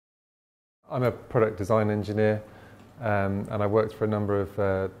I'm a product design engineer and I worked for a number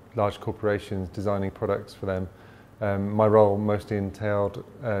of large corporations designing products for them. My role mostly entailed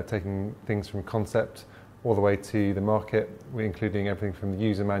taking things from concept all the way to the market, including everything from the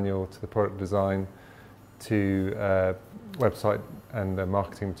user manual to the product design to website and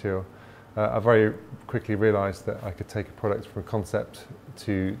marketing material. I very quickly realised that I could take a product from concept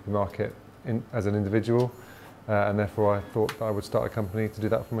to the market as an individual, and therefore I thought that I would start a company to do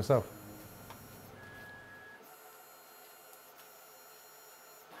that for myself.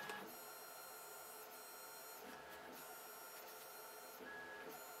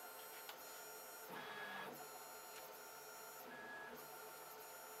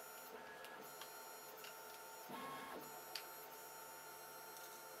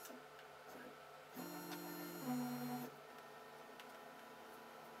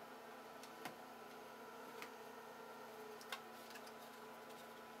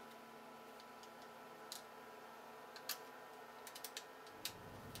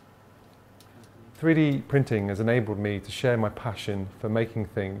 .3D printing has enabled me to share my passion for making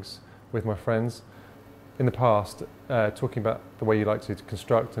things with my friends. In the past, talking about the way you like to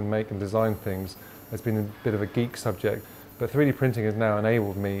construct and make and design things has been a bit of a geek subject, but 3D printing has now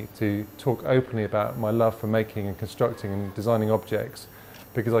enabled me to talk openly about my love for making and constructing and designing objects,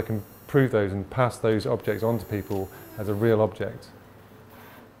 because I can prove those and pass those objects on to people as a real object.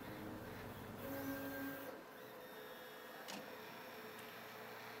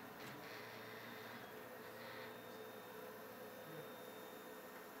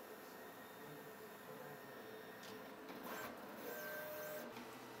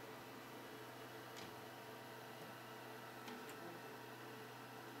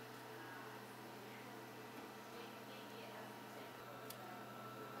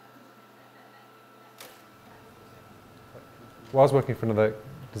 While I was working for another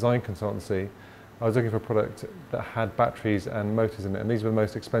design consultancy, I was looking for a product that had batteries and motors in it, and these were the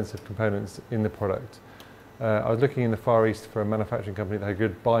most expensive components in the product. I was looking in the Far East for a manufacturing company that had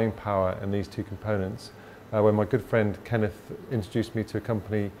good buying power in these two components. When my good friend Kenneth introduced me to a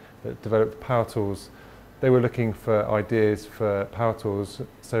company that developed power tools, they were looking for ideas for power tools,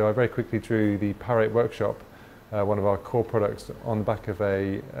 so I very quickly drew the Power Workshop, one of our core products, on the back of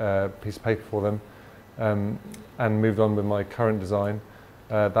a piece of paper for them. And moved on with my current design.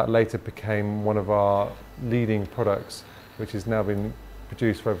 That later became one of our leading products, which has now been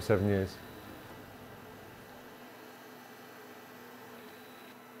produced for over 7 years.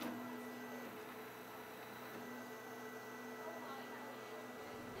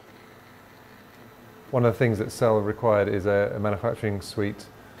 One of the things that CEL required is a manufacturing suite.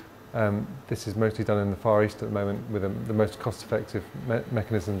 This is mostly done in the Far East at the moment with the most cost-effective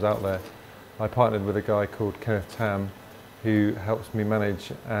mechanisms out there. I partnered with a guy called Kenneth Tam, who helps me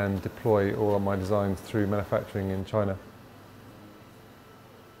manage and deploy all of my designs through manufacturing in China.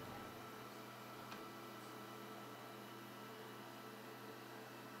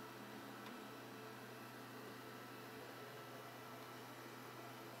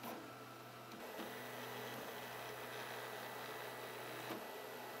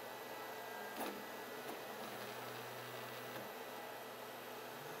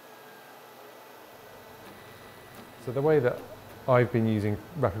 So the way that I've been using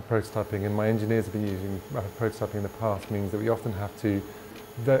rapid prototyping and my engineers have been using rapid prototyping in the past means that we often have to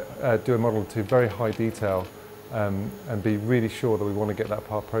do a model to very high detail and be really sure that we want to get that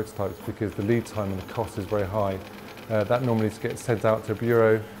part prototyped, because the lead time and the cost is very high. That normally gets sent out to a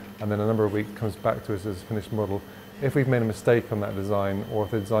bureau and then a number of weeks comes back to us as a finished model. If we've made a mistake on that design, or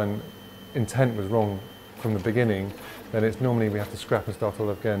if the design intent was wrong from the beginning, then it's normally we have to scrap and start all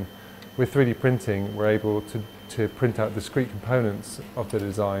again. With 3D printing, we're able to print out discrete components of the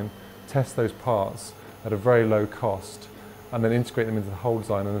design, test those parts at a very low cost, and then integrate them into the whole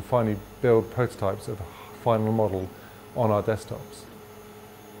design, and then finally build prototypes of the final model on our desktops.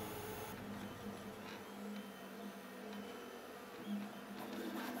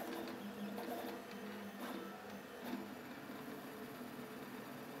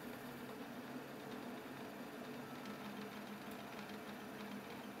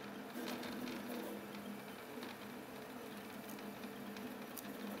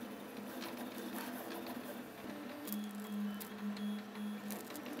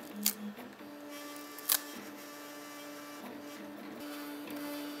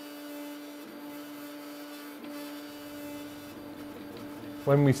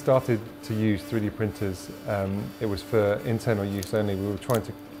 When we started to use 3D printers, it was for internal use only. We were trying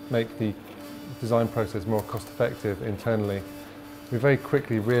to make the design process more cost effective internally. We very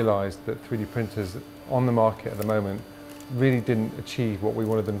quickly realised that 3D printers on the market at the moment really didn't achieve what we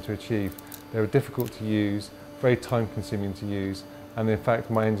wanted them to achieve. They were difficult to use, very time consuming to use, and in fact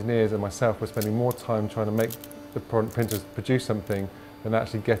my engineers and myself were spending more time trying to make the printers produce something than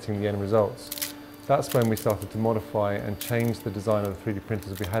actually getting the end results. That's when we started to modify and change the design of the 3D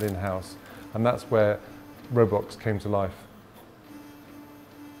printers we had in-house, and that's where Robox came to life.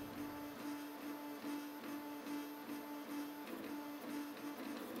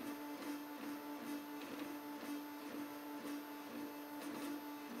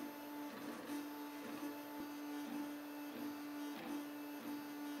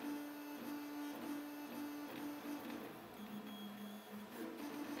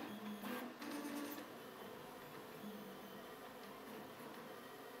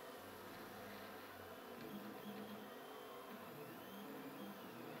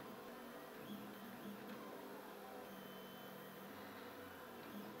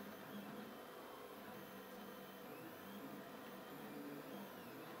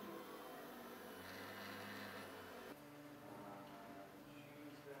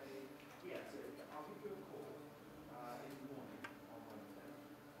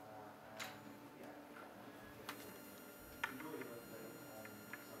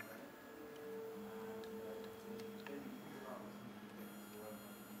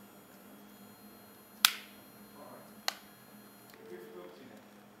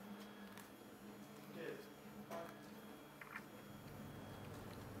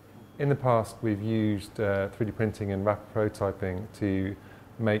 In the past, we've used 3D printing and rapid prototyping to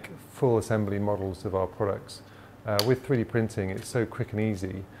make full assembly models of our products. With 3D printing, it's so quick and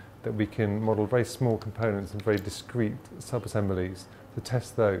easy that we can model very small components and very discrete sub-assemblies to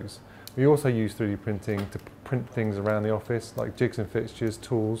test those. We also use 3D printing to print things around the office, like jigs and fixtures,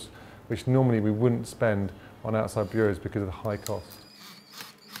 tools, which normally we wouldn't spend on outside bureaus because of the high cost.